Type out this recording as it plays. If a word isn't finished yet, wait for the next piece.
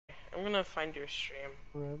I'm gonna find your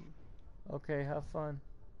stream. Okay, have fun.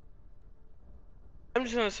 I'm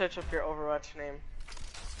just gonna search up your Overwatch name.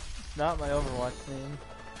 It's not my Overwatch name.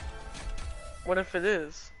 What if it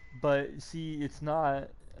is? But see, it's not.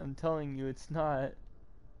 I'm telling you, it's not.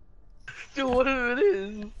 Dude, what if it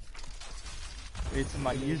is? It's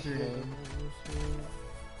my username.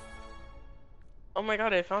 Oh my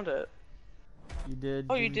god, I found it. You did.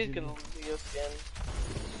 Oh, you did get a Leo skin.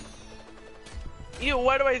 Ew,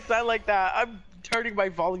 why do I sound like that? I'm turning my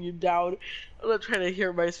volume down. I'm not trying to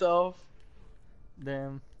hear myself.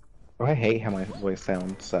 Damn. Oh, I hate how my voice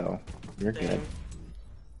sounds, so you're good.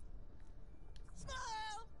 I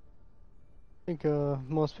think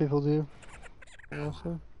most people do.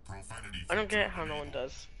 Also. I don't get how no one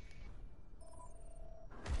does.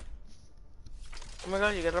 Oh my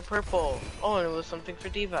god, you got a purple. Oh, and it was something for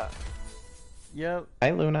Diva. Yep.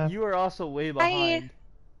 Hi, Luna. You are also way behind. Hi.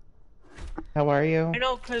 How are you? I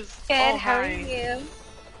know, cause. Good, Oh, how are hi.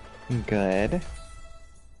 you? Good.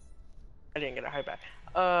 I didn't get a hi back.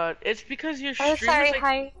 It's because your Oh, stream sorry, is like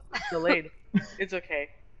hi. delayed. It's okay.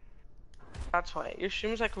 That's why. Your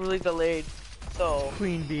stream's like really delayed. So.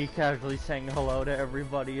 Queen Bee casually saying hello to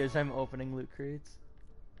everybody as I'm opening loot crates.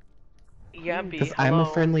 Yeah, B. Because I'm a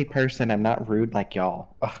friendly person, I'm not rude like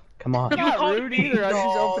y'all. Ugh, come on. I'm not rude either, I'm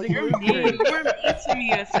just opening You're loot mean. crates. You were mean to me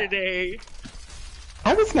yesterday.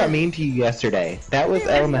 I was not mean to you yesterday. That was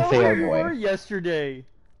I know who LMFAO you were boy. yesterday.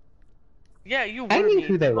 Yeah, you were I knew mean.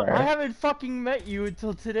 who they were. I haven't fucking met you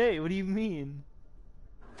until today. What do you mean?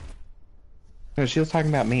 No, she was talking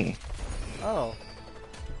about me. Oh.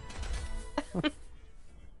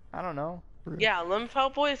 I don't know. Yeah,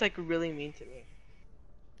 Limfel boy is like really mean to me.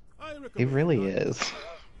 He really is.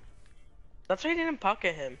 That's why I didn't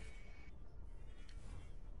pocket him.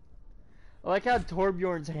 I like how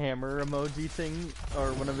Torbjorn's hammer emoji thing,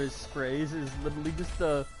 or one of his sprays, is literally just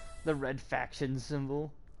the red faction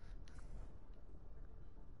symbol.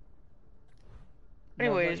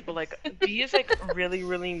 Anyways, but like B is like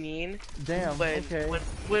really mean. Damn. But Okay.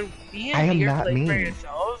 when B I and am B are not playing for mean.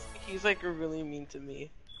 yourselves, he's like really mean to me.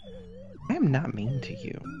 I am not mean to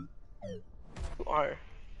you. You are.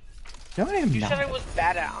 No, I am You not. said I was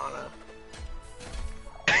bad at Ana.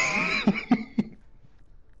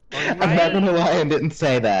 I'm not gonna lie, I didn't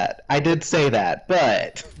say that. I did say that,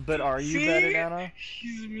 but... But are you See? better, Anna?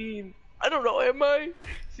 He's mean. I don't know, am I?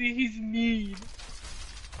 See, he's mean.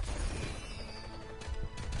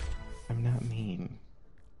 I'm not mean.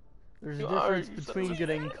 There's a You are, difference you son between of a-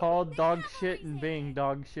 getting called dog shit and being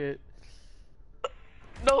dog shit.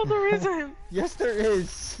 No, there isn't. Yes, there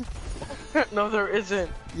is. No, there isn't.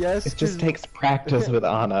 Yes. It just takes practice with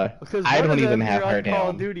Ana. Because I one don't of even them have you're her on Call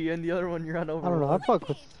of down. Duty, and the other one you're on Overwatch. I don't know. I fuck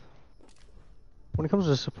with. When it comes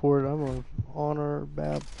to support, I'm a honor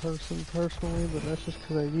bad person personally, but that's just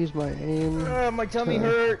because I use my aim. My tummy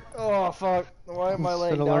hurt. Oh fuck. Why am I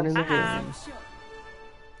laying Instead of down? learning the Uh-huh. game.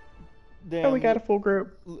 Damn. Oh, we got a full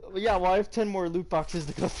group. Yeah, well I have 10 more loot boxes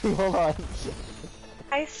to go through. Hold on.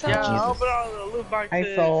 Hi, Soul. Yeah, Jesus. open all the loot boxes.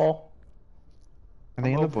 Hi, Soul. Are they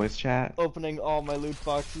in the Open- voice chat? Opening all my loot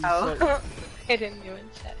boxes. Oh, so- I didn't even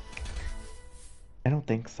check. I don't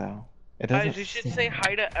think so. It doesn't. Guys, you should say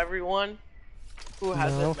hi to everyone who No, I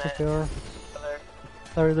hasn't don't met think they are. each other.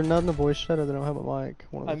 They're either not in the voice chat or they don't have a mic.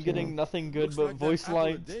 One of the I'm two. getting nothing good but voice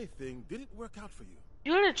lines. thing didn't work out for you.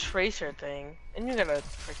 You got a tracer thing, and you got a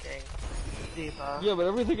freaking diva. Yeah, but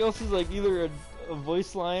everything else is like either a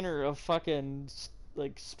voice line or a fucking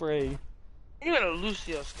like spray. And you got a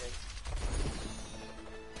Lucio skin.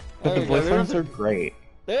 But the There we go, voice lines there's- are great.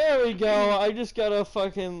 There we go. I just got a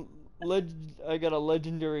fucking I got a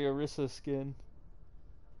legendary Orisa skin.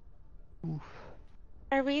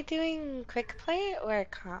 Are we doing quick play or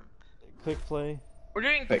comp? Quick play. We're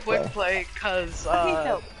doing Quick quick play because Okay,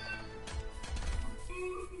 dope.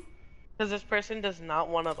 this person does not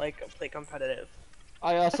want to like play competitive.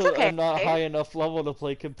 I also That's okay. am not high enough level to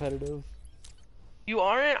play competitive. You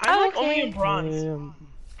aren't? I'm like only Okay. in bronze.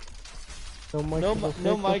 No mic. No, is okay,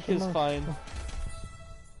 no mic question is mark? fine.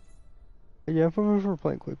 Yeah, if we're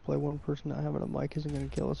playing quick play, one person not having a mic isn't gonna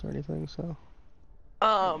kill us or anything. So.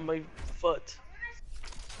 My foot.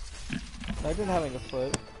 Imagine having a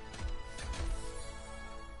foot.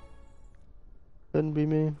 Couldn't be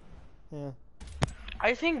me. Yeah.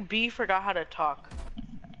 I think B forgot how to talk.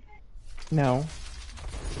 No.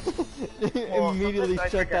 Immediately sometimes I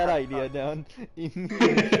shut forget that how to idea talk. down.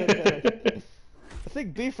 Immediately shut that idea. I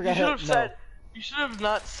think B You forgot should how have to said. You should have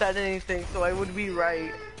not said anything, so I would be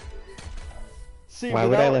right. See, Why but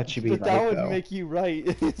would that I let you be but that right, would though? make you right.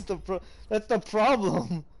 That's the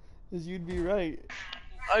problem. Is you'd be right.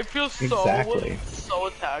 I feel so Exactly. so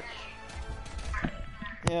attacked.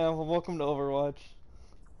 Yeah, well, welcome to Overwatch.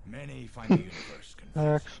 Many find the universe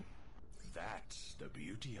confusing. That's the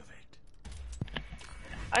beauty of it.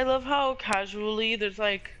 I love how casually there's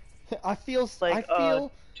like I feel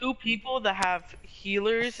two people that have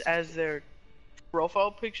healers as their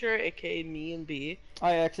profile picture, aka me and B.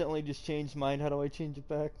 I accidentally just changed mine. How do I change it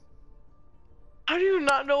back? How do you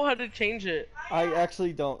not know how to change it? I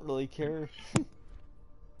actually don't really care.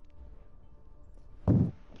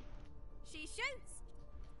 She shoots.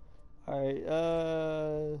 Alright,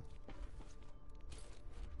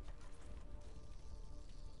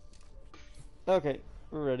 okay,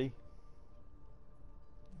 we're ready.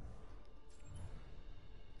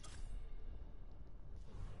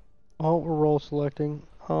 Oh, we're role selecting.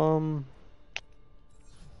 Oh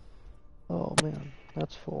man,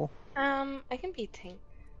 that's full. I can be tank.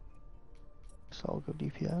 So I'll go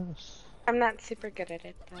DPS. I'm not super good at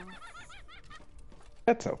it though.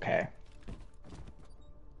 That's okay.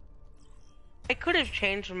 I could have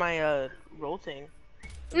changed my role thing.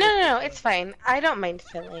 No, it's fine. I don't mind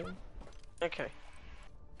filling. Okay.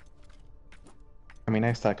 I mean,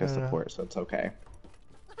 I suck at support, so it's okay.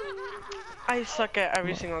 I suck at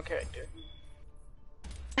every single character.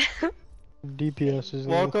 DPS is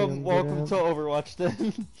welcome to Overwatch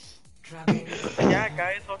then. Yeah,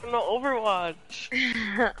 guys, welcome to Overwatch.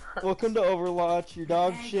 Welcome to Overwatch. You're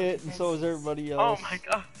dog shit, and so is everybody else. Oh my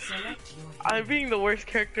god, I'm being the worst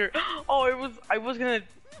character. Oh, I was gonna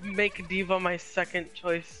make Diva my second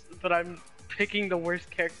choice, but I'm picking the worst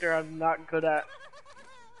character I'm not good at.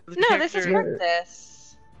 No, this is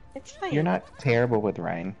practice. It's fine. You're not terrible with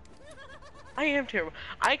Ryan. I am terrible.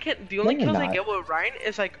 The only No, you're kills I not. get with Ryan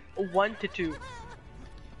is like 1 to 2.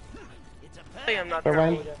 I am not But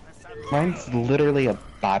terrible. Ryan, Ryan's literally a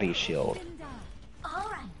body shield.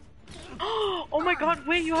 Oh my god,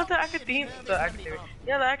 wait, you have the Academia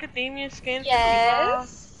skin?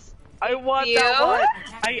 Yes. I want You? that one.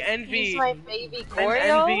 I envy. He's my baby I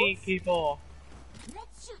Goriel. envy people.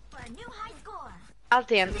 Let's shoot for a new high score. I'll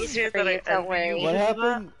dance You for hear that I you, don't envy worry. you? What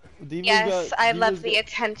happened? Diva Yes, I love Diva's the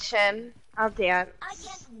attention. I'll dance. I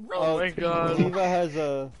can't wait. Oh my god. Diva has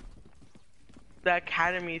a. The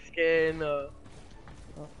Academy skin.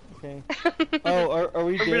 Okay. Oh, are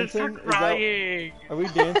we I'm gonna dancing? start crying. Are we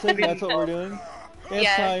dancing? That's what we're doing. Dance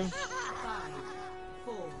Yes. time.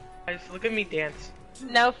 Guys, look at me dance.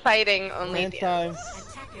 No fighting, only Dance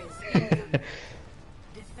dance. time.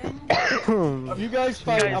 You guys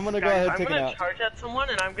fight. I'm gonna go ahead and I'm take it gonna out. charge at someone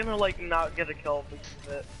and I'm gonna like not get a kill because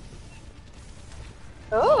of it.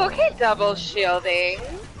 Oh, okay, double shielding.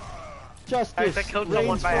 Justice Guys, I killed reigns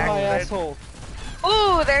someone for by my accident. asshole.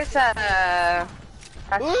 Ooh, there's a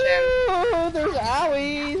question. Ooh, there's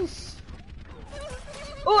owies.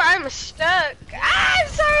 Ooh, I'm stuck. Ah, I'm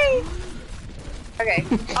sorry. Okay.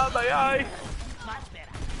 Oh my eye!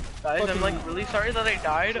 Guys, I'm like really sorry that I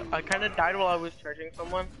died. I kinda died while I was charging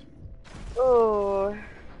someone. Ooh.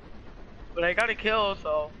 But I got a kill,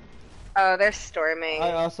 so. Oh, they're storming.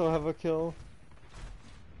 I also have a kill.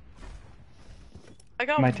 I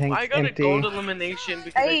got My tank's a empty. gold elimination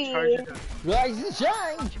because I charged him. Rise and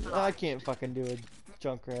shine. I can't fucking do a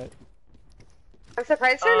Junkrat. I'm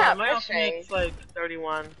surprised they're not My pushing. ultimate's like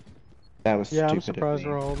 31. That was Yeah, I'm stupid surprised of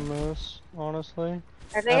me. we're holding this, honestly.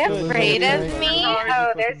 Are they After afraid losing of me? everything,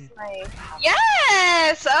 Oh, there's my.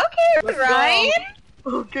 Yes! Okay, Let's Ryan!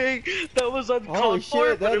 Okay, that was uncalled Holy for,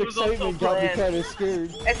 shit, but that it was also excitement got me planned. kind of scared.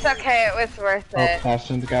 It's okay, it was worth Oh, it.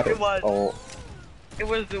 Bastion's got It its was. ult. It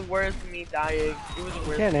was worth me dying. It was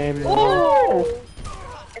worth Can't aim it. anymore. Ooh!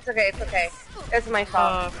 It's okay, it's okay. It's my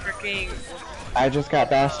fault. Freaking. I just got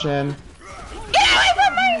Bastion. Get away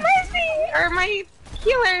from my mercy! Or my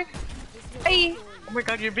healer! Hey! Oh my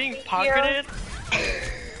god, you're being pocketed?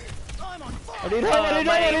 I need help, I need help,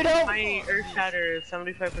 I need help! My earth shatter is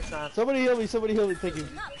 75%. Somebody heal me, thank you.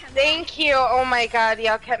 Thank you! Oh my god,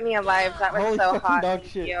 y'all kept me alive. That was Holy so fucking hot. dog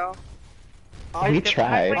Thank shit. you. We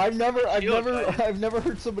tried. I've never guys.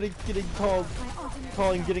 heard somebody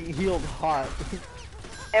calling getting healed hot.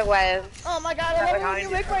 It was. Oh my god, I I love love when you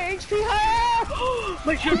you make my HP higher!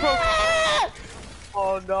 My shield broke!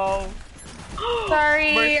 Oh no.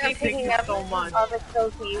 Sorry, Mercy, I'm thank picking you up so much. all the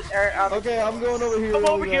kills or all the Okay, I'm going over here. Come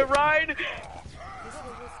over really here, quick. Ryan!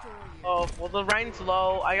 Oh, well the Ryan's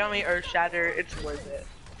low. I got my earth shatter. It's worth it.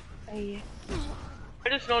 Ay. I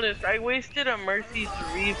just noticed I wasted a Mercy's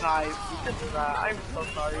revive because of that. I'm so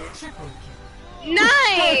sorry.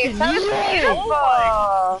 Nice! That was Yay! beautiful!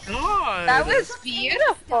 God! That was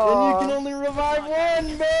beautiful! Then you can only revive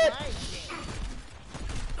one, bitch!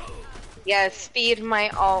 Yeah, speed my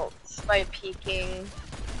ults by peeking.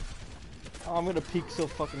 Oh, I'm gonna peek so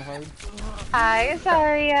fucking hard. Hi,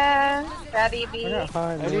 Zarya. Daddy I B. got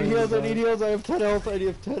high. I need heals, I need heals, I have 10 health, I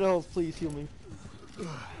have 10 health, please heal me.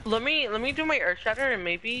 Let me do my earth shatter and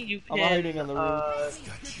maybe you can I'm hiding on the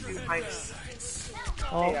roof. do my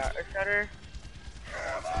Oh, yeah, earth shatter.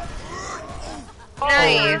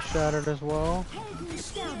 Nice. shattered as well.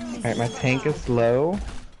 Alright, my tank is low.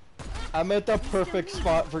 I'm at the perfect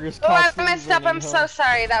spot for just Oh, I constantly messed up. running I'm so home.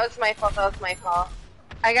 sorry. That was my fault. That was my fault.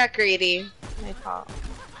 I got greedy. My fault.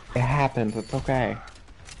 It happens, it's okay.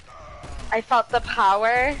 I felt the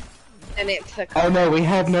power, and it took. Oh no, we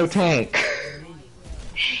have no tank.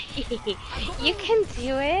 You can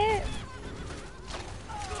do it.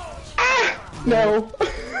 No.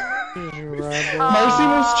 Right Marcy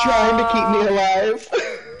was trying to keep me alive.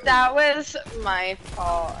 That was my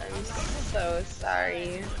fault. I'm so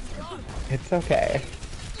sorry. It's okay.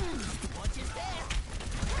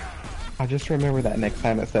 I'll just remember that next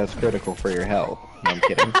time it says critical for your health. No, I'm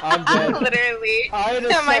kidding. I'm dead. Literally. I had a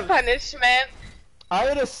My seven- punishment. I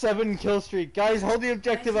had a 7 kill streak. Guys, hold the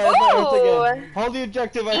objective, I have my ult again. Ooh. Hold the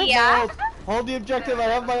objective, I have Yeah. my ult. Hold the objective, I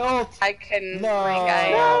have my ult. I couldn't. No. My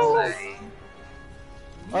guy. No. I'm sorry.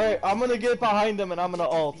 Alright, I'm gonna get behind them and I'm gonna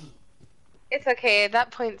ult. It's okay.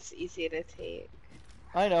 That point's easy to take.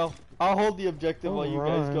 I know. I'll hold the objective while you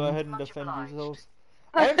guys go Alright. ahead and defend yourselves.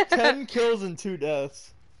 I have 10 kills and 2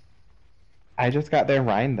 deaths. I just got their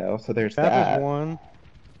Rhine though, so there's That that. was one.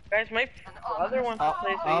 Guys, my brother wants to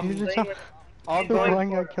play, so he's He's playing with I'll He's The going guard,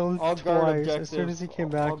 one for got killed I'll guard twice. objective. As soon as he came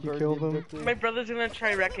back, I'll you guard killed the him. objective. My brother's gonna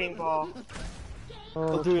try Wrecking Ball.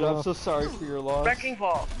 Oh, dude, I'm tough. so sorry for your loss. Wrecking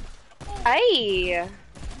Ball. Hi.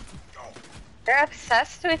 You're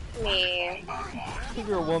obsessed with me.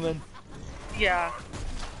 You're a woman. Yeah.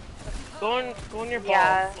 Go on your ball.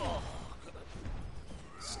 Yeah.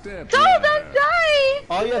 Step Don't ladder. die!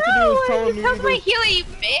 All you have to do is tell him You you're killed my either, healer, you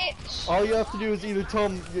bitch! all you have to do is either tell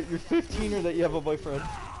him you're 15 or that you have a boyfriend.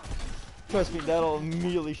 Trust me, that'll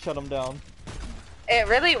immediately shut him down. It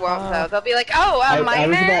really won't though. They'll be like, oh, I a was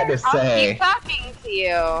minor? about to I'll say. keep talking to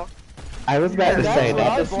you. I was about to That's say what I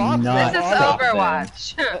that does blocked. not This is stop them.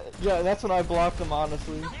 Overwatch. Yeah, that's when I blocked him,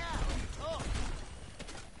 honestly.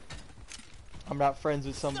 I'm not friends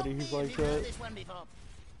with somebody who's like that.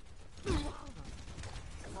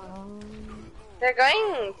 They're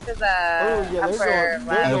going to the Oh, yeah, upper they're going-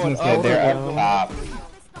 left. I was gonna say Oh, they're yeah. up top.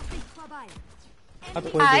 I played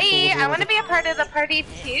this a Hi, little I want to be a part of the party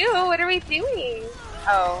too. What are we doing?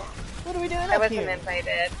 Oh, What are we doing I up wasn't here?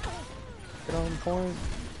 invited. Get on point.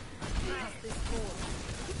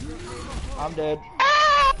 I'm dead.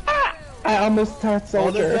 I almost touched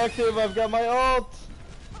Hold soldier. objective, I've got my ult!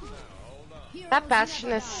 That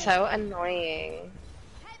bastion is so annoying.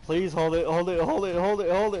 Please hold it, hold it, hold it, hold it,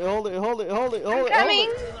 hold it, hold it, hold it, hold it, hold I'm it,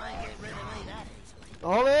 coming.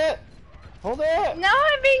 hold it! Hold it! No,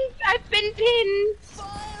 I've been pinned.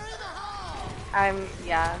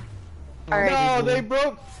 Yeah. Alright. No, they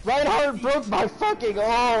broke, Reinhardt broke my fucking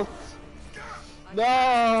ult!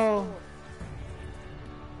 No!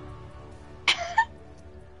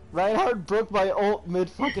 Reinhardt broke my ult mid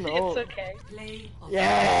fucking ult. It's okay.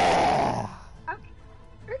 Yeah!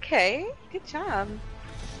 Okay, good job.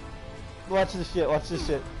 Watch this shit, watch this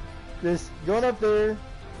shit. This, going up there.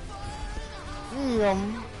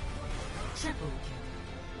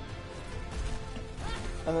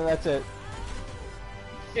 And then that's it.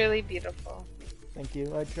 Really beautiful. Thank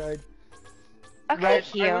you, I tried. Okay, Right,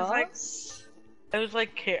 heal.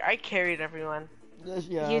 I carried everyone.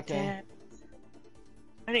 Yeah, You okay. did.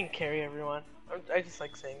 I didn't carry everyone. I just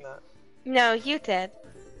like saying that. No, you did.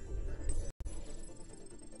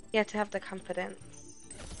 You have to have the confidence.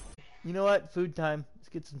 You know what? Food time. Let's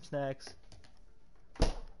get some snacks.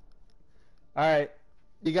 Alright.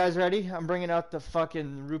 You guys ready? I'm bringing out the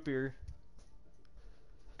fucking root beer.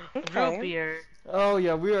 Okay. Root beer. Oh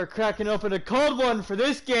yeah, we are cracking open a cold one for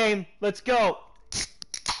this game. Let's go.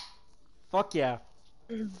 Fuck yeah.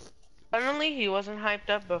 Suddenly he wasn't hyped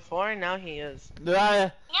up before, now he is.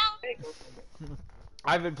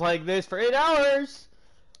 I've been playing this for 8 hours.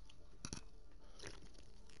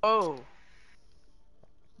 Oh.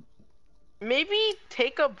 Maybe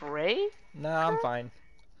take a break? Nah, I'm fine.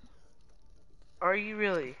 Are you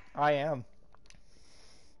really? I am.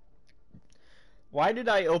 Why did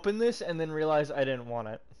I open this and then realize I didn't want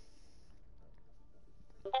it?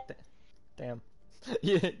 Damn.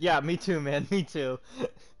 Yeah, me too, man. Me too.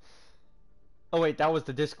 Oh wait, that was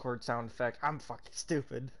the Discord sound effect. I'm fucking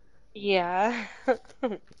stupid. Yeah.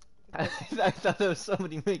 I thought that was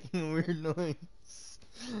somebody making a weird noise.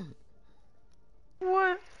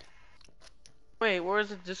 What? Wait, where's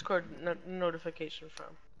the Discord notification from?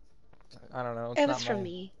 I don't know. It's It not was from mine.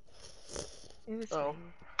 me. It was Oh.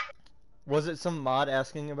 Was it some mod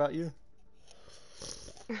asking about you?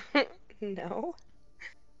 fun. No.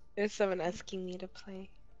 It was someone asking me to play.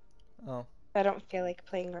 Oh. I don't feel like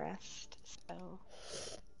playing Rust,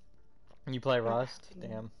 so. You play Rust?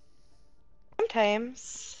 Damn.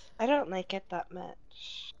 Sometimes. I don't like it that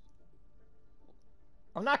much.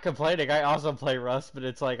 I'm not complaining. I also play Rust, but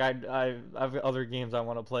it's like I have other games I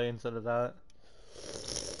want to play instead of that.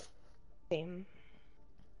 Same.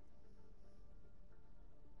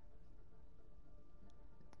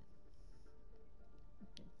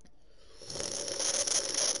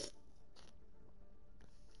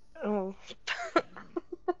 Oh.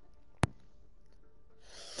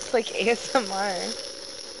 It's like ASMR.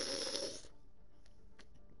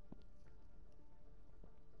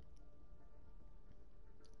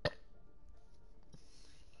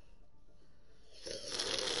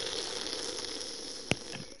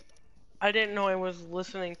 I didn't know I was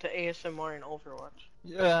listening to ASMR in Overwatch.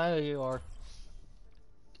 Yeah, you are.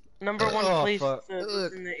 Number one Oh, place fuck. to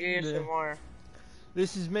listen to ASMR.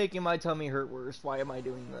 This is making my tummy hurt worse. Why am I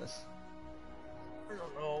doing this? I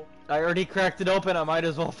don't know. I already cracked it open. I might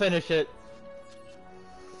as well finish it.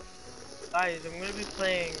 Guys, I'm gonna be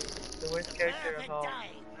playing the worst character of all.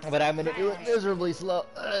 But I'm gonna do it miserably slow.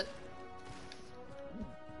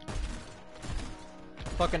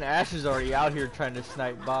 Fucking Ashe is already out here trying to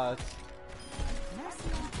snipe bots.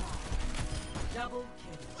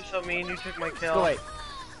 So me and you took my kill. Go away.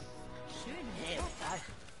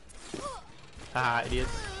 Haha,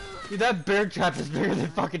 idiots. Dude, that bear trap is bigger than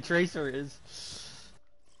fucking Tracer is.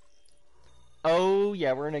 Oh,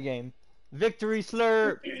 yeah, we're in a game. Victory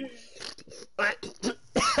slurp!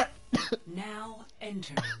 Now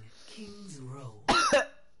entering King's Row.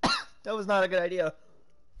 That was not a good idea.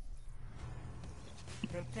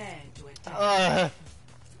 Prepare to attack.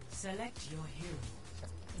 Select your hero.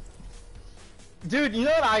 Dude, you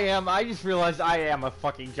know what I am? I just realized I am a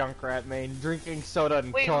fucking Junkrat main, drinking soda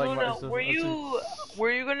and Wait, killing Luna, myself. were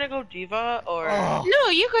you gonna go Diva or? Oh. No,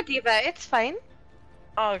 you go Diva. It's fine.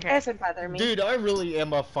 Oh, It okay. doesn't bother me. Dude, I really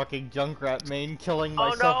am a fucking Junkrat main, killing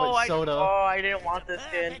myself with soda. I didn't want this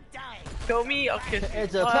skin. Show me, I'll kiss you.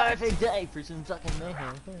 It's a What? perfect day for some fucking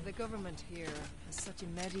mayhem. The government here has such a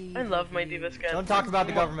medieval. I love my Diva skin. Don't talk about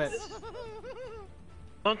the government.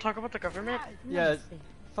 Don't talk about the government? Yeah,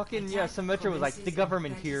 fucking, yeah, Symmetra was like, the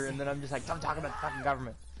government here, and then I'm just like, don't talk about the fucking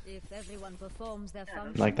government. If everyone performs their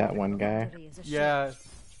function, Like that one guy. Yeah.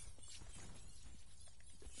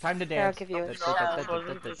 Time to dance. I'll give you a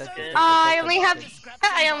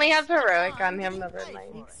I only have heroic on him. Never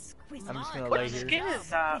mind. I'm just gonna lay What here. skin is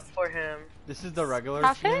that for him? This is the regular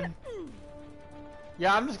Prophet? skin.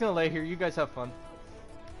 Yeah, I'm just gonna lay here. You guys have fun.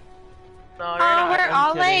 No, you're Oh, not. we're I'm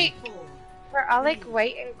all kidding. we're all like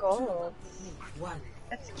white and gold. One.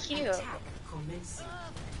 That's cute. Attack commencing.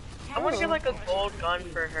 I want to get like a gold gun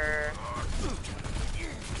for her.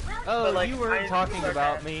 Oh, But, like, you weren't I- talking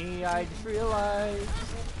about me. I just realized.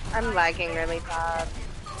 I'm lagging really bad.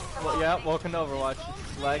 Well, yeah, welcome to Overwatch.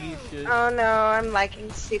 It's laggy as shit. Oh no, I'm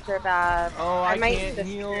lagging super bad. Oh, I might can't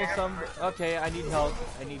heal disappear. some. Okay, I need help.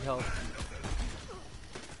 I need help.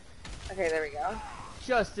 Okay, there we go.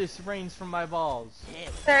 Justice reigns from my balls.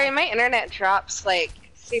 Sorry, my internet drops like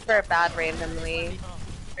super bad randomly.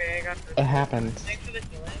 Okay, I got this. It happens. Thanks for the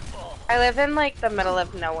healing. I live in like the middle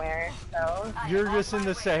of nowhere, so You're just in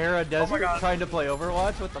the Sahara Desert God. trying to play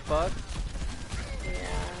Overwatch? What the fuck? yeah.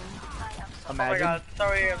 Oh my Imagine. god,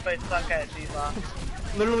 sorry if I suck at Diva.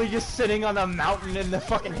 Literally just sitting on a mountain in the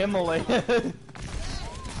fucking Himalayas.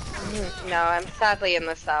 No, I'm sadly in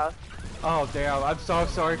the south, Oh damn, I'm so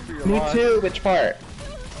sorry for your Me loss. too. Which part?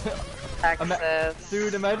 Texas.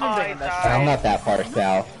 Dude, imagine Oh, being in the I south. I'm not that far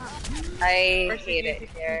south. I First, hate you it can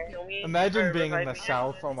here. kill me, Imagine or being in revive the me.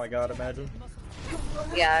 south. Oh my god, imagine.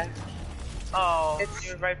 Yeah. Oh, It's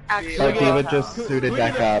you right actually- Or Look Diva at- just suited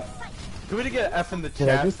back up. Who would get F in the Did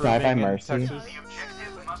I chat just for die by being in mercy? Texas?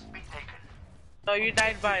 No, you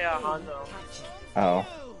died by Hanzo. Oh.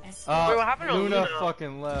 Wait, what happened to Luna Luna?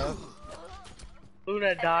 fucking left.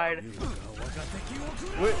 Luna died.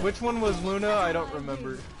 Which one was Luna? I don't remember.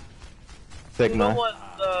 Luna Sigma. was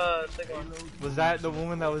the one. Was that the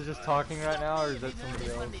woman that was just talking right now, or is that somebody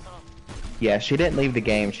else? Yeah, she didn't leave the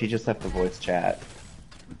game. She just left the voice chat.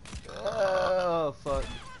 Oh fuck.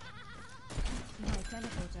 my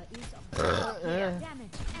teleporter is on. Damage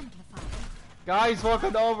amplified. Guys,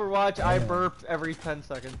 welcome to Overwatch. I burp every 10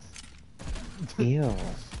 seconds. Ew.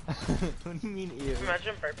 What do you mean ew?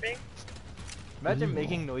 Imagine burping. Imagine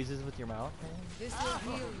making noises with your mouth. This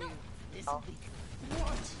will heal you.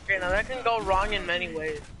 Okay, now that can go wrong in many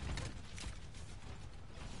ways.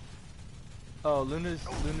 Oh, Luna's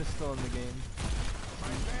still in the game.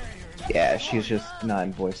 Yeah, she's just not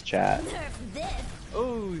in voice chat.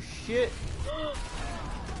 Oh shit!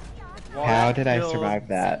 Wow, How that did I killed survive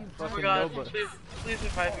that? Oh my fucking god, nobody. please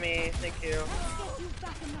revive me, thank you.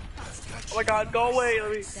 Oh my god, go away,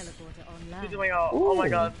 let me. Teleporter online. Please, oh my god, oh my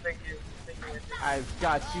god, thank you. Thank you. I've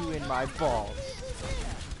got you in my balls.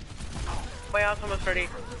 My ult's almost ready.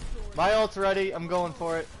 My ult's ready. I'm going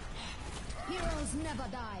for it. Heroes never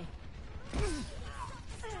die.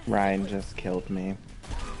 Ryan just killed me.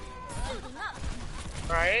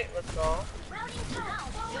 Alright, let's go.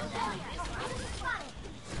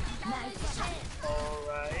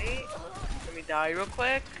 Alright. Let me die real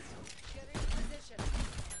quick.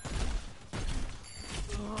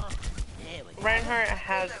 Reinhardt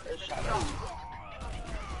has a shadow.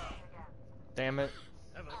 Damn it.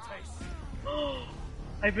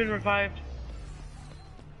 I've been revived.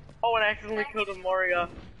 Oh, and I accidentally killed a Moria.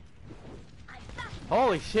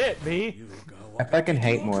 Holy shit, B. I fucking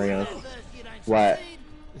hate Moria. What?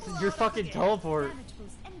 This is your fucking teleport.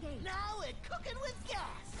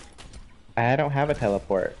 I don't have a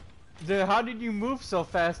teleport. Dude, how did you move so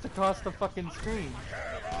fast across the fucking screen?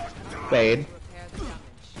 Fade.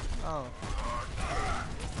 Oh.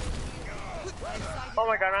 Oh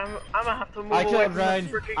my god, I'm gonna have to move I away killed from this Ryan.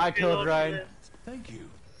 freaking I killed field. Ryan. Thank you.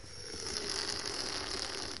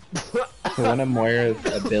 So one of Moira's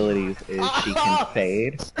abilities is she can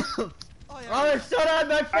fade. Oh, shut on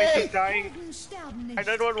my I face! keep dying. I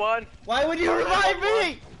died 1-1. Why would you revive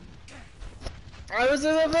me? I was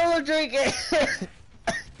in the middle of drinking.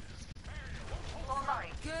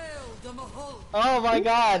 Oh my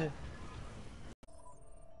god.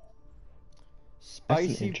 That's an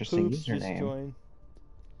Spicy interesting poops just username. joined.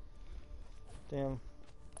 Damn.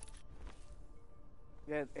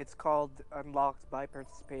 Yeah, it's called unlocked by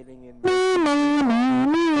participating in. Bro,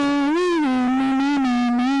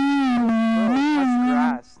 touch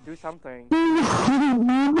grass. Do something.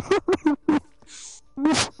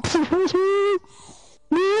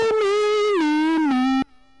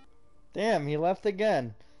 Damn, he left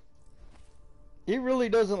again. He really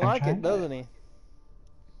doesn't like it, doesn't he?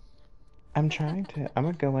 I'm trying to. I'm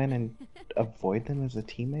gonna go in and avoid them as a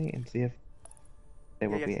teammate and see if they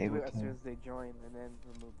will be able do it as soon to. as they join, and then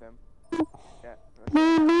remove them. Yeah.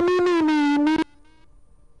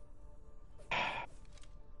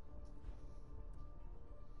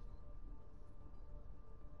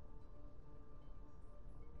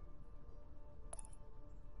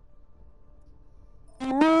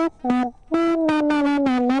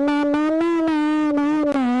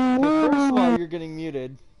 First of all, you're getting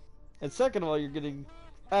muted. And second of all, you're getting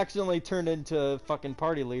accidentally turned into fucking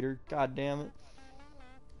party leader. God damn it.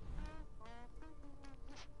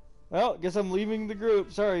 Well, guess I'm leaving the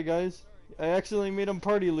group. Sorry, guys. I accidentally made him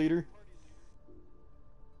party leader.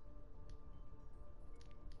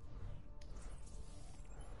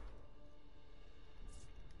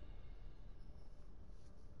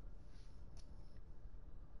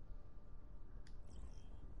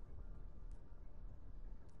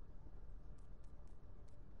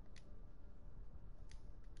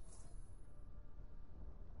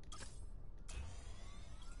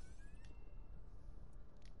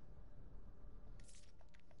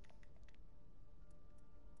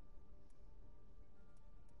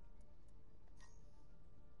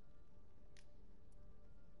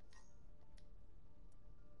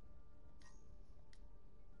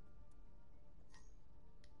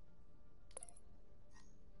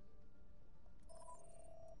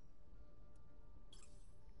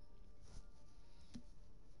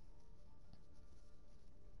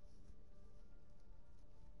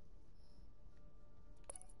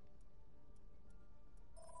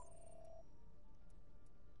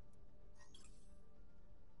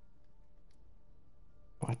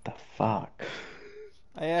 What the fuck?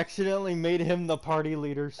 I accidentally made him the party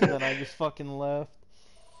leader, so then I just fucking left.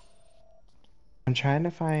 I'm trying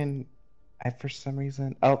to find. For some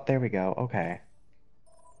reason. Oh, there we go. Okay.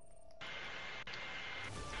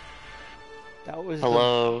 That was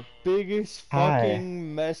Hello. the biggest Hi.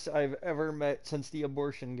 fucking mess I've ever met since the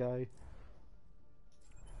abortion guy.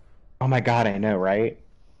 Oh my god, I know, right?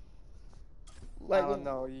 Like, I don't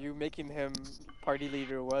know. You making him party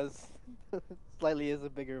leader was slightly is a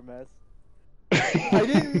bigger mess. I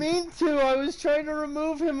didn't mean to. I was trying to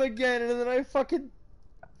remove him again, and then I fucking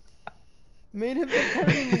made him the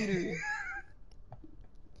party leader.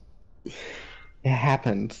 It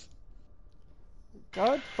happens.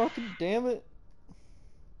 God fucking damn it.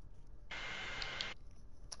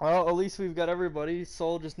 Well, at least we've got everybody.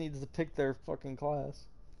 Soul just needs to pick their fucking class.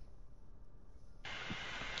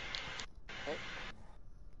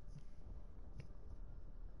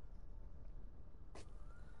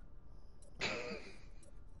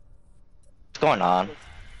 going on?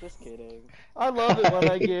 Just kidding. I love it when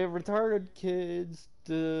I give retarded kids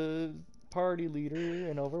the party leader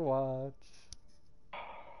in Overwatch.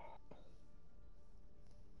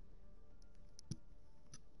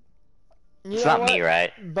 It's not me,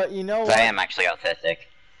 right? But you know what? 'Cause I am actually autistic.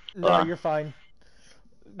 No, you're fine.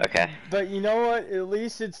 Okay. But you know what? At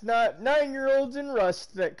least it's not 9-year-olds in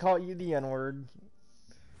Rust that call you the N-word.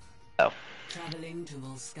 Oh. Traveling to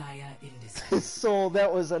Volskaya So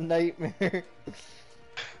that was a nightmare.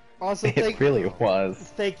 Also, It really was.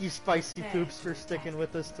 Thank you, Spicy Poops, for sticking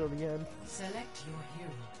with us till the end. Select your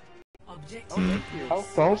hero. Objective. Mm. Oh,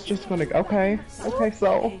 Soul's just gonna. Okay, okay,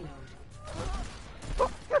 Soul.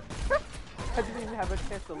 I didn't even have a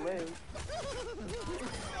chance to live.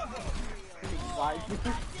 Why?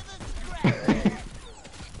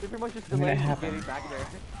 They pretty much just delayed me getting back there.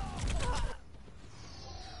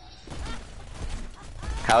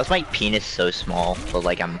 How is my penis so small? But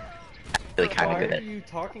like I'm actually kind of good at. Why are you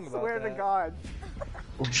talking about Swear that? to God.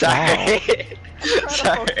 Sorry.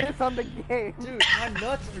 Sorry. Focus on the game. Dude, my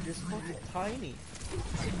nuts are just fucking tiny.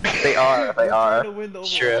 They are. They are.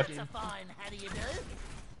 It's true.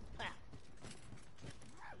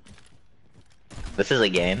 This is a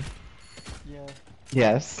game. Yeah.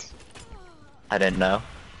 Yes. I didn't know.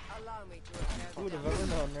 Who would have ever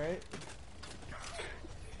known, right?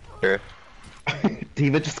 True.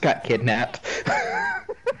 Diva just got kidnapped.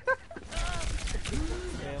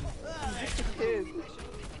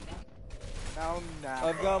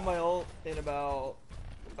 I've got my ult in about,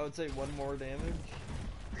 I would say, 1 more damage.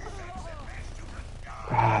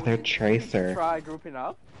 Ah, they're Tracer. Try grouping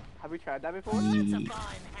up? Have we tried that before?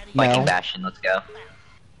 Viking Bastion, let's go.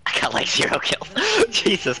 I got like 0 kills.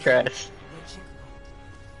 Jesus Christ.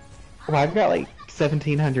 Well, I've got like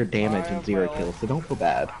 1700 damage and 0 kills, so don't feel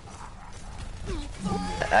bad.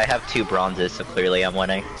 I have 2 bronzes, so clearly I'm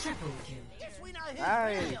winning.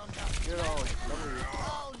 Nice. Good old.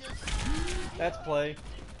 That's play.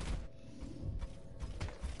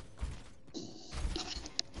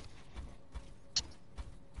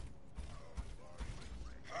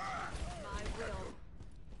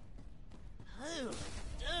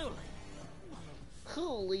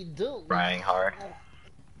 Holy dooly. Reinhardt.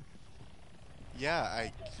 Yeah,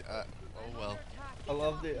 oh well. I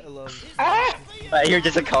loved it, I loved it. Ah! You're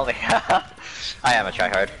just a calling. I am a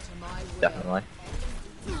tryhard. Definitely.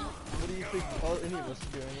 What do you think any of us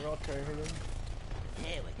are doing? We're all tryharding.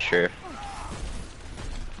 Sure.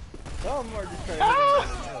 Some of them are just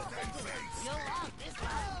tryharding.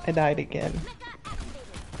 I died again.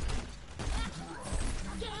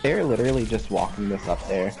 They're literally just walking this up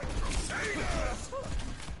there.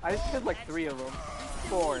 I just killed like 3 of them.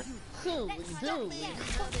 4. Holy dooly.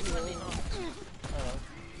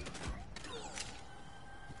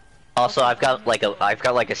 Also, I've got like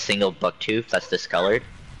a single buck tooth that's discolored.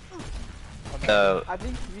 So I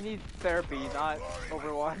think you need therapy, not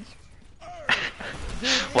Overwatch.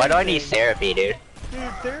 why do I need therapy, dude?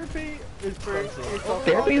 Dude, therapy is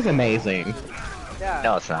Therapy is amazing. Yeah.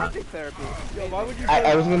 No, it's I not. think therapy. Yo, why would you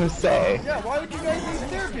I was gonna say. Yeah, why would you guys need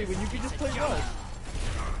therapy when you could just play Rust?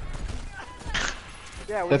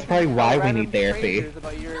 Yeah, That's probably why we need therapy.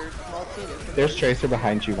 about your small penis. There's Tracer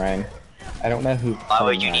behind you, Ryan. I don't know who. Why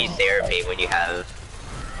would you need therapy when you have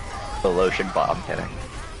the lotion bomb? I'm kidding.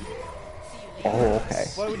 Oh, okay.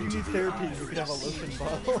 Why would you need therapy if you could have a lotion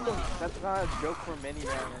bottle? That's not a joke for many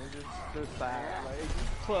men. It's just sad. Like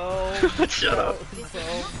 12. Shut up.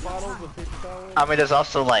 12 bottles of paper towels. I mean, there's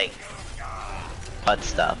also like butt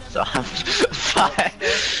stuff, so I'm fine.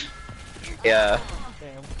 Yeah.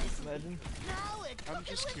 Damn, imagine. I'm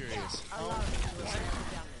just curious.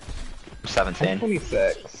 17.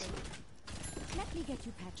 26. Let me get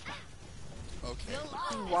you patched up. Okay.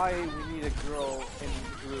 why we need a girl in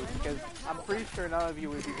the group, because I'm pretty sure none of you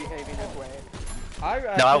would be behaving this way.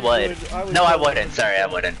 No, I would. No, I wouldn't. Sorry, I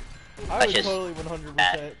wouldn't. I That's would just totally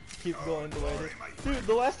 100% keep going the way it is. Dude,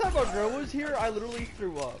 the last time our girl was here, I literally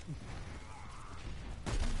threw up.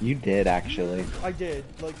 You did, actually. I did,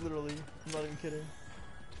 like literally. I'm not even kidding.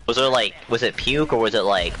 Was it like, was it puke or was it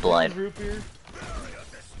like blood? Root beer.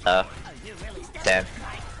 Damn.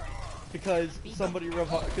 Because somebody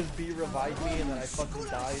because B revived me and then I fucking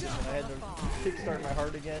died and then I had to kickstart my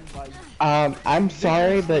heart again by... I'm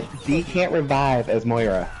sorry, but B can't revive as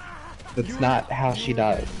Moira. That's not how she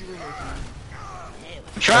does.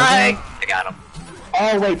 Try! I got him.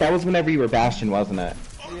 Oh wait, that was whenever you were Bastion, wasn't it?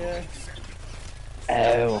 Yeah.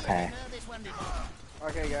 Oh, okay.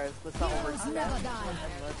 Okay guys, let's not overstep.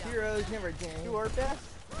 Heroes never die. Do our best.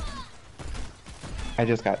 I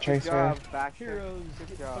just got Good Tracer. job, back Heroes Good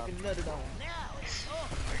get job. fucking nutted on.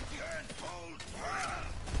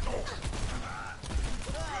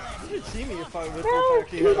 You should see me if I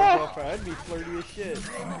actually had a girlfriend. I'd be flirty as shit.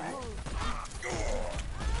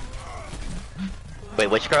 Wait,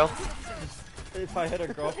 which girl? If I had a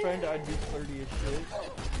girlfriend, I'd be flirty as shit.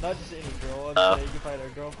 Not just any girl, I'm saying if I had a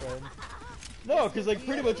girlfriend. No, cause like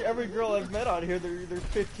pretty much every girl I've met on here, they're either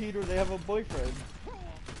 15 or they have a boyfriend.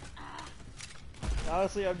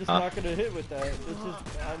 Honestly, I'm just not gonna hit with that. It's just,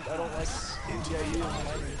 I don't like the idea of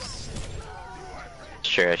minors.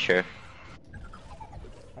 Sure.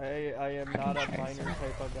 I am not a minor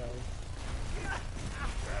type of guy.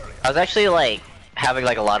 I was actually like having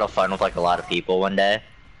like a lot of fun with like a lot of people one day.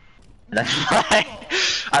 And that's why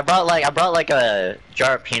I brought like a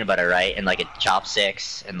jar of peanut butter, right, and like a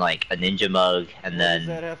chopsticks and like a ninja mug and then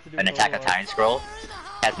an Attack of Titan scroll.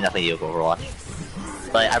 Has nothing to do with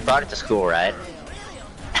Overwatch. But I brought it to school, right?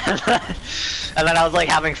 And then I was like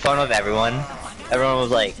having fun with everyone. Everyone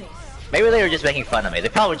was like, maybe they were just making fun of me. They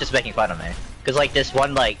probably were just making fun of me. Cause like this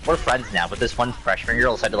one, like, we're friends now, but this one freshman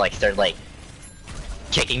girl decided to like start like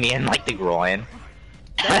kicking me in like the groin.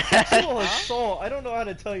 That's sexual assault. I don't know how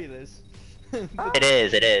to tell you this. It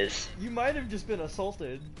is. You might have just been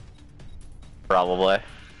assaulted. Probably.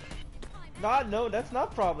 No, that's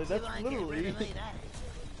not probably. That's literally.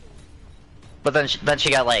 But then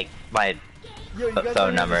she got like my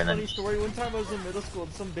phone number and then. Funny story. One time I was in middle school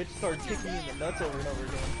and some bitch started kicking me in the nuts over and over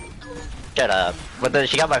again. Shut up. But then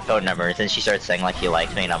she got my phone number and then she started saying like she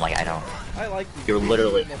likes me and I'm like, I don't. I like you. You're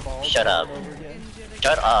literally. Shut up.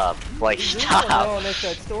 Shut up. Like, stop. No, that's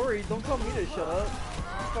that story. Don't tell me to shut up.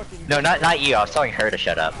 Fucking no, not you. I was telling her to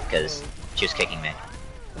shut up because she was kicking me. In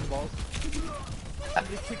the balls.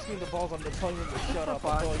 Somebody kicks me in the balls, I'm just telling him to shut up.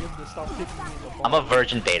 I'm telling him to stop kicking me in the balls. I'm a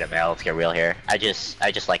virgin beta male. Let's get real here. I just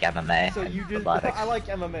like MMA. So you just, I like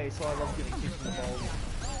MMA, so I love getting kicked in the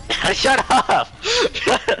balls. Shut up,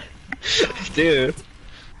 dude.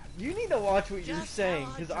 You need to watch what you're saying,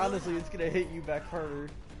 because honestly, it's gonna hit you back harder.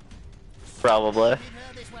 Probably.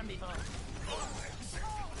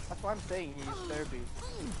 That's why I'm saying he needs therapy.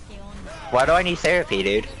 Why do I need therapy,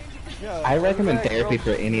 dude? Yeah, I recommend therapy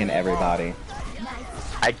for any and everybody.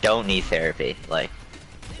 I don't need therapy, like.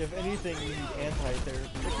 If anything, you need anti-therapy.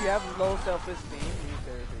 If you have low self-esteem, you need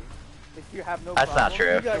therapy. If you have no That's not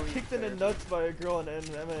true. You got kicked in the nuts by a girl in an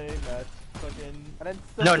MMA match. Fucking...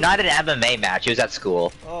 No, not an MMA match. It was at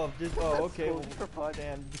school. Oh, okay. Well,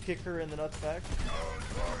 damn, you kick her in the nuts back?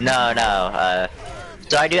 No.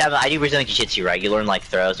 So I do Brazilian Jiu-Jitsu, right? You learn like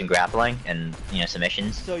throws and grappling and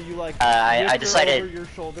submissions. So you like I decided over your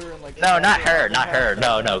shoulder and, like, no, not her.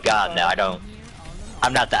 No, God, no, I don't.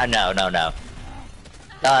 I'm not that. No.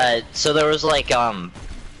 So there was like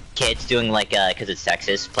kids doing like cause it's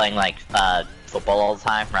Texas, playing like football all the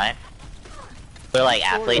time, right? They're like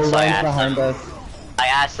athletes, so I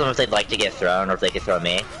asked them if they'd like to get thrown or if they could throw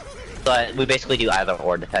me. But we basically do either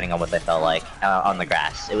or depending on what they felt like on the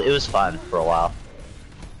grass. It was fun for a while.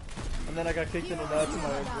 And then I got kicked in the nuts by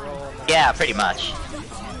a girl. Yeah, pretty much.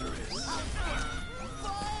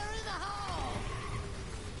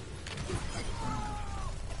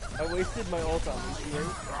 I wasted my ult on these here.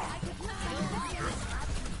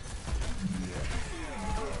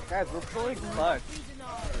 Guys, we're pulling clutch.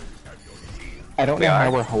 I don't know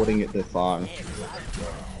how we're holding it this long.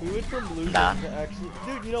 We went from losing to actually...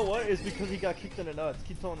 Dude, you know what? It's because he got kicked in the nuts.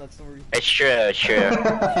 Keep telling that story. It's true.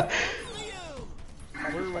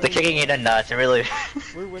 The kicking in the nuts, and really...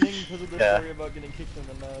 We're winning because of the story about getting kicked in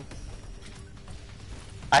the nuts.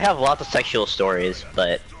 I have lots of sexual stories,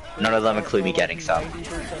 but none of them include me getting some.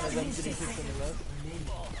 90% of them getting kicked in the nuts?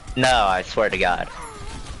 No, I swear to God.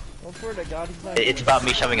 I swear to God, he's not... It's about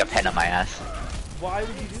me shoving a pen up my ass. Why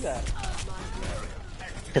would you do that?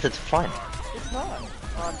 Because it's fun. It's not.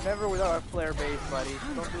 Never without a flare base, buddy.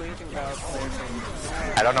 Don't do anything without a flare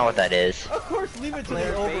base. I don't know what that is. Of course, leave it to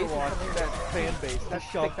their Overwatch fan base to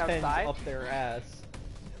shove pens outside? up their ass.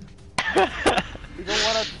 You don't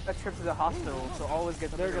want a trip to the hospital, so always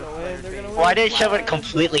get They're gonna win. Well, I didn't shove it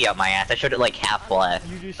completely up my ass. I shoved it like half flat,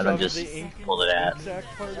 and then just pulled it out.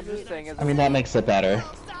 I mean, that makes it better.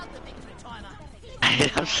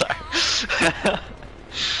 I'm sorry.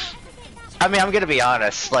 I mean, I'm gonna be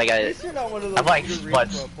honest. Like I'm like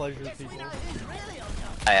pleasure people.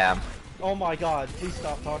 I am. Oh my God! Please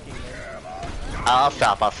stop talking, man. I'll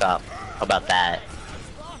stop. About that.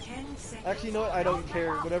 Actually, you know what? I don't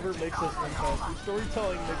care. Whatever makes us win faster.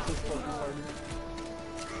 Storytelling makes us focus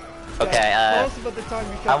harder. Okay. Tell us about the time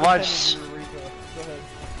you I watched. Go ahead.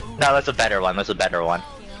 No, that's a better one. You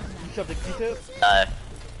shoved a Q-tip?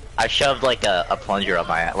 I shoved like a plunger up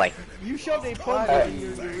my You shoved a plunger in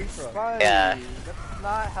your urethra. Yeah. That's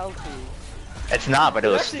not healthy. It's not, but it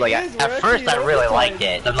was like at first I really liked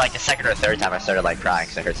it. Then like the second or third time I started like crying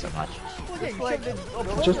because it hurt so much.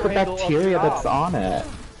 Just the bacteria that's on it.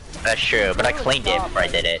 That's true, but I cleaned it before I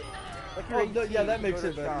did it. Yeah, that makes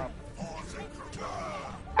it better.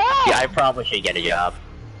 Yeah, I probably should get a job.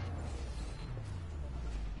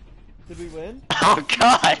 Did we win? Oh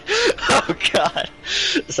god! Oh god!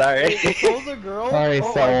 Sorry. Soul's a girl? Sorry,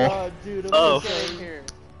 oh Soul. My god, dude, I'm so Here.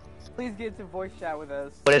 Please get to voice chat with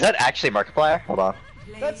us. But is that actually Markiplier? Hold on.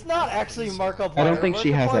 That's not actually Markiplier. I don't think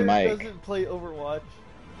she has a Markiplier mic. Doesn't play Overwatch.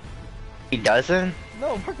 He doesn't?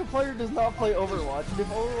 No, Markiplier does not play Overwatch. And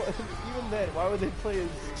if even then, why would they play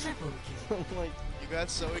as like? You got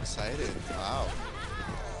so excited. Wow.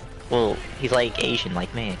 Well, he's like Asian,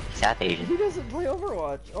 like me. He's half Asian. He doesn't play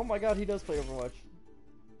Overwatch. Oh my god, he does play Overwatch.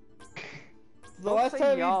 The Don't last say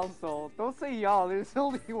time y'all, Soul. Don't say y'all. There's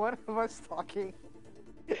only one of us talking.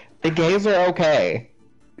 The gays are okay.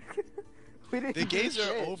 The gays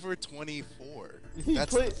are over 24. He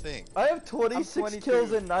That's the thing. I have 26 22.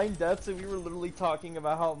 kills and 9 deaths, and we were literally talking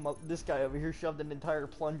about how this guy over here shoved an entire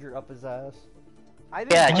plunger up his ass.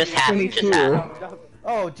 Yeah, just half. Just half.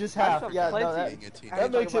 Oh, just half. Yeah, no,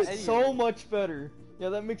 that makes it so anything. much better. Yeah,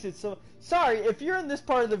 that makes it so. Sorry, if you're in this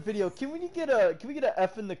part of the video, can we get a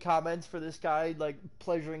F in the comments for this guy like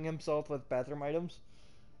pleasuring himself with bathroom items?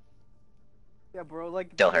 Yeah, bro.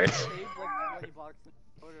 Like. Still hurts.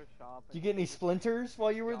 Did you get any splinters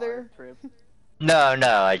while you were there? No,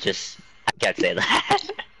 I can't say that.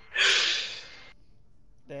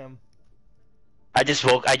 Damn. I just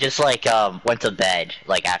like went to bed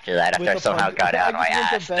like after that after I somehow got out of my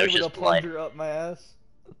ass. There was just blood. Up my ass.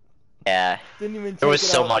 Yeah. Didn't even there was take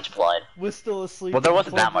it so out. much blood. Was still asleep. Well, there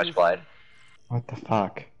wasn't that much blood. What the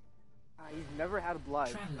fuck? You've never had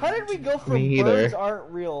blood. How did we go from Me either. birds aren't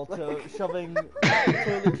real to shoving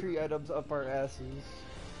toiletry items up our asses?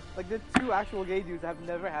 Like the two actual gay dudes have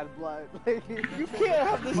never had blood. Like, you can't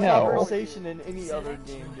have this No. conversation in any other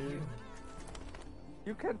game, dude.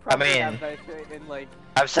 You can probably I mean, have that shit in like.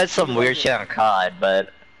 I've said some weird shit on COD, but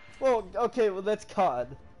Well, okay, well that's COD.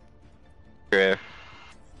 true.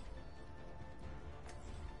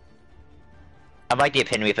 I'm like the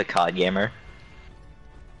epitome of a COD gamer.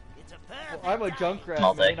 Well, I'm a Junkrat,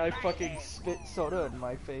 Small man. thing. I fucking spit soda in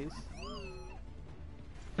my face.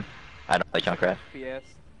 I don't play Junkrat. PS.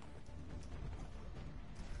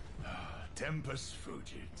 Tempus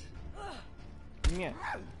fugit. Yeah.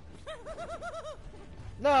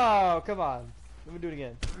 No, come on. Let me do it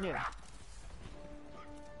again. Yeah.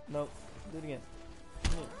 Nope. Do it again.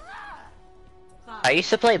 Yeah. I used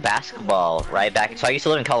to play basketball right back. So I used to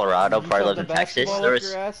live in Colorado before I lived in Texas. There was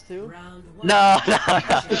Your ass too? no.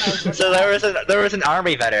 So there was an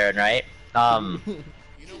army veteran, right? You know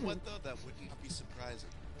what though? That wouldn't be surprising.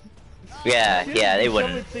 Yeah, they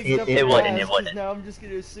wouldn't. It wouldn't. Now I'm just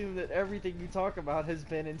gonna assume that everything you talk about has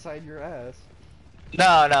been inside your ass. No.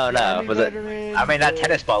 Army Was it? veteran, I mean, that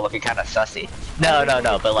tennis ball looking kind of sussy. No,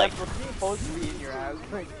 but like. That's supposed to be in your ass.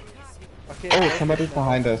 Like, Okay, Oh, somebody's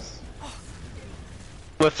behind us.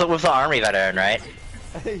 With the army veteran, right?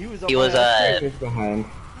 he was. He was He's behind.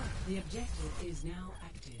 The objective is now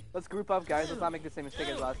active. let's group up, guys. Let's not make the same mistake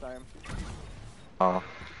as last time. Oh.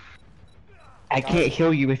 I can't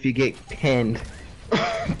heal you if you get pinned.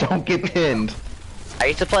 Don't get pinned. I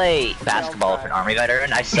used to play basketball with an army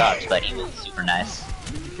veteran. I sucked, but he was super nice.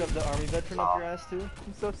 Did you shove the army veteran up your ass too?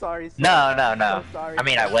 I'm so sorry. Sir. No. I'm so sorry. I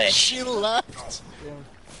mean, I wish. She left.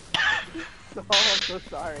 So, I'm so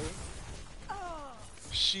sorry.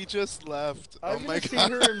 She just left. I'm Oh my gonna see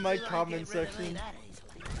god. her in my comment section.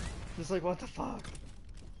 Just like, what the fuck?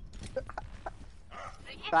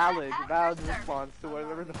 Valid response to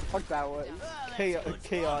whatever the fuck that was.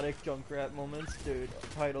 Chaotic Junkrat moments, dude.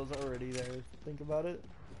 Title's already there. Think about it.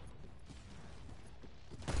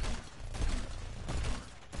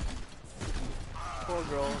 Poor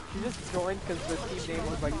girl. She just joined because the team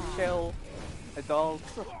name was like chill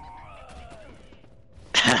adults.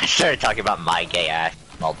 I started talking about my gay ass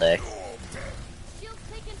all day.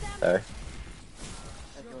 Sorry.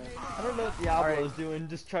 I don't know what Diablo's doing,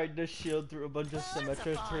 just tried to shield through a bunch of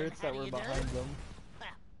Symmetra turrets that were behind them.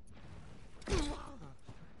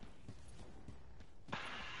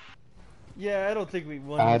 Yeah, I don't think we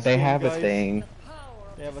won this They game, have guys. a thing.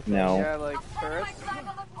 They have a thing. No. Yeah, like turrets.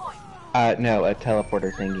 No, a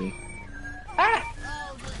teleporter thingy.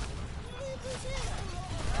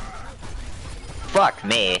 Fuck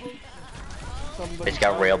me. Somebody Just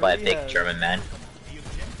got railed by a already big has. German man.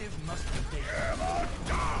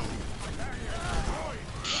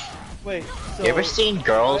 Wait, so... You ever seen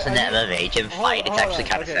girls in the MMA gym fight? It's actually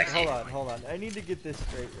kind of sexy. Hold on. I need to get this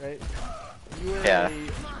straight, right? You are Yeah.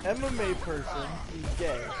 a MMA person. He's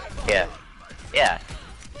gay. Yeah. Yeah.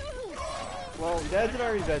 Well, your dad's an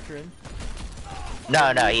army veteran.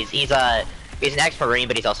 No, he's an ex-marine,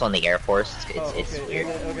 but he's also in the Air Force. It's okay. weird.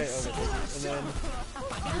 Okay.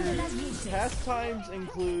 And then your pastimes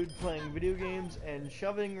include playing video games and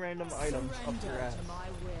shoving random items up your ass.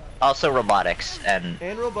 Also robotics and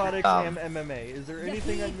robotics and MMA. Is there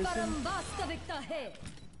anything I'm missing?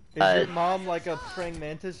 Is your mom like a praying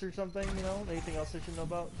mantis or something? You know, anything else I should know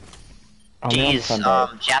about? She's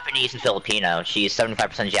Japanese and Filipino. She's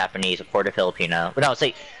 75% Japanese, a quarter Filipino. But no, it's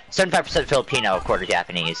like 75% Filipino, a quarter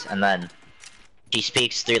Japanese, and then she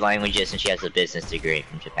speaks 3 languages and she has a business degree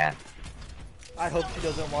from Japan. I hope she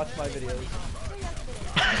doesn't watch my videos.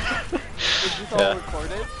 Is this all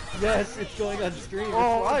recorded? Yes, it's going on stream. It's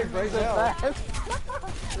live right now.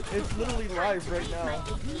 It's literally live right now.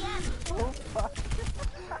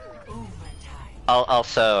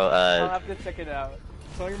 Also, I'll have to check it out.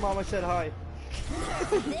 Tell your mom I said hi.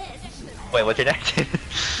 Wait, what's your name?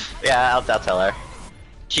 Yeah, I'll tell her.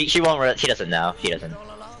 She won't. She doesn't know. She doesn't.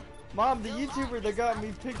 Mom, the YouTuber that got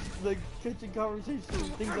me picked the kitchen conversation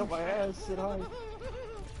things up my ass said hi.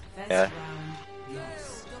 Yeah.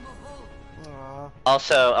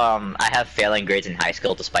 Also, I have failing grades in high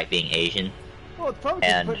school despite being Asian. Well, it's probably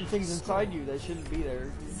just putting things inside you that shouldn't be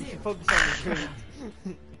there. You should focus on your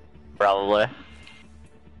grades. Probably.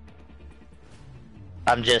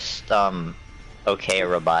 I'm just okay at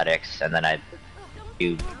robotics, and then I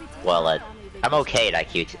do well at. I'm okay at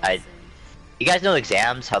IQ. You guys know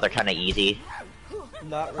exams, how they're kind of easy.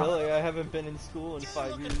 Not really. I haven't been in school in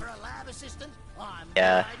 5 years.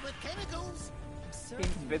 Yeah.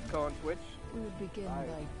 Svitko on Twitch. We would begin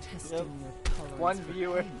by testing your tolerance. 1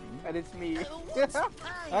 viewer, and it's me.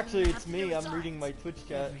 Actually, it's me. I'm reading my Twitch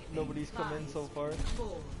chat. Nobody's come in so far.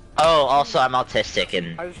 Oh, also I'm autistic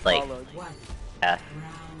and like. Yeah.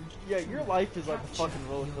 Yeah, your life is like a fucking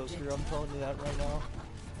roller coaster. I'm telling you that right now.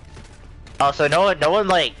 Also, no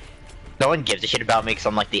one gives a shit about me because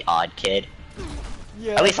I'm like the odd kid.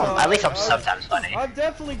 Yeah. At least I'm sometimes funny. I've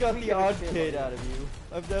definitely got the odd kid out of you.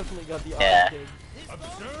 I've definitely got the Yeah. odd kid.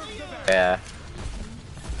 Yeah.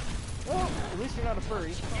 Well, at least you're not a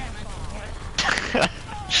furry.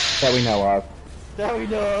 That we know of. That we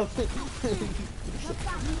know of.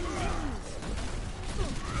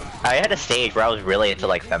 I had a stage where I was really into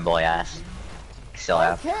like femboy ass. Still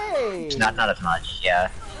am. Okay. It's not as much, yeah.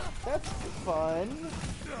 That's fun.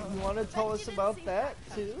 You want to tell us about that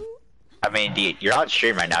too? I mean, you're on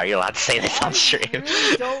stream right now. You're allowed to say this on stream. I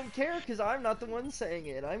really don't care because I'm not the one saying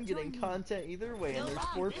it. I'm getting content either way, and there's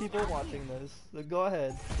 4 people watching this. So go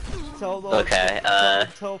ahead. Tell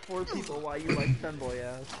tell 4 people why you like femboy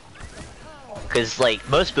ass. Because like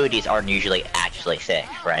most booties aren't usually actually thick,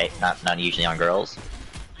 right? Not usually on girls.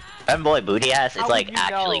 Femboy booty ass is like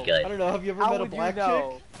actually good. I don't know. Have you ever met a black chick?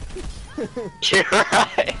 You're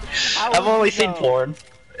right. I've only seen porn.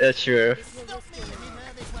 That's true.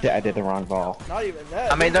 Yeah, I did the wrong ball. Not even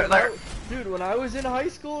that. I mean, dude, when I was in high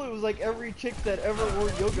school, it was like every chick that ever wore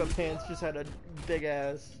yoga pants just had a big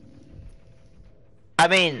ass. I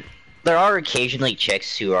mean, there are occasionally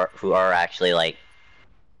chicks who are actually like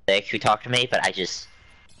thick who talk to me, but I just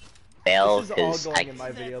fail because This is all going in my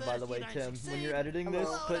video, by the way, Tim. When you're editing this,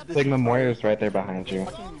 put this. Sigma Moira's right there behind you.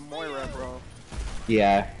 Fucking Moira, bro.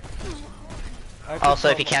 Yeah. Also,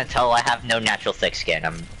 if you can't tell, I have no natural thick skin.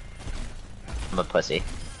 I'm a pussy.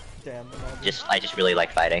 Damn. I just really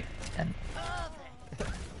like fighting and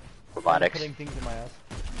robotics. Putting things in my ass.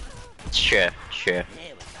 It's true. True.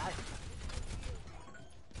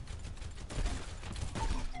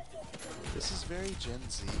 This is very Gen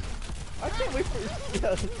Z. I can't wait for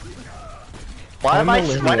yeah.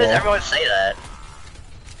 Why does everyone say that?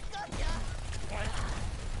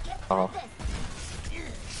 Oh.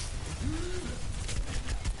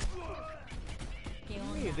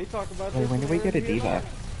 Hey, they talk about Wait, this when did we get a in diva?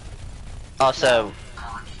 Also,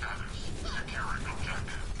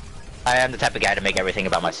 I am the type of guy to make everything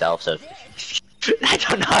about myself, so I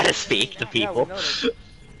don't know how to speak to people.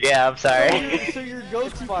 Yeah, I'm sorry. So your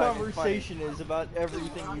go-to conversation is about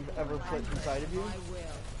everything you've ever put inside of you?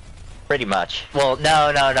 Pretty much. Well,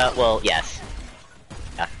 no. Well, yes.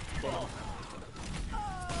 Yeah.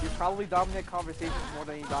 You probably dominate conversations more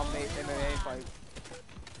than you dominate MMA fights.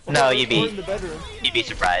 No, in the bedroom. you'd be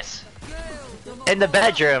surprised. In the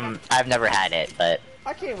bedroom, I've never had it, but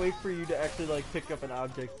I can't wait for you to actually like pick up an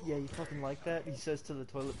object. Yeah, you fucking like that? He says to the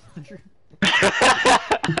toilet plunger.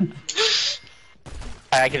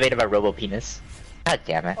 I activated my robo penis. God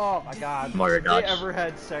damn it. Oh my god. Moira If dodge. they ever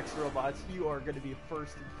had sex robots, you are gonna be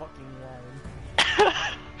first in fucking line.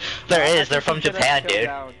 There is. They're from Japan, dude.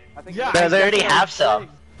 Yeah, They already have some.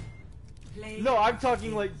 No, I'm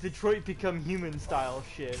talking like Detroit Become Human style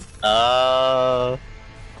shit. I'd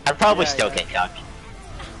probably still get cucked.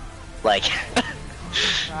 Like,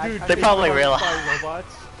 Dude, they probably realize.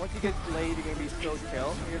 Robots. Once you get laid, you're gonna be so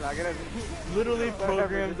chill. You're not gonna literally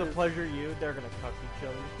programmed to pleasure you. They're gonna cuck each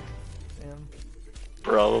other. Damn.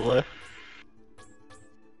 Probably.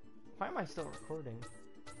 Why am I still recording?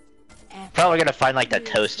 Probably gonna find like the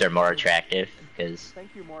toaster more attractive, because.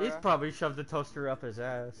 Thank you, Moira. He's probably shoved the toaster up his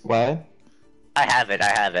ass. What? I haven't.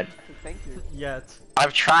 Thank you. Yet.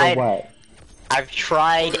 I've tried. For what? I've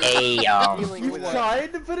tried a You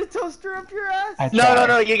tried to put a toaster up your ass?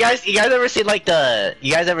 No. You guys ever seen like the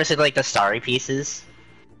starry pieces?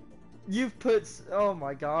 You've put. Oh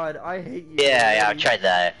my god, I hate you. Yeah, I've tried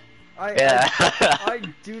that. I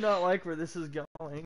do not like where this is going.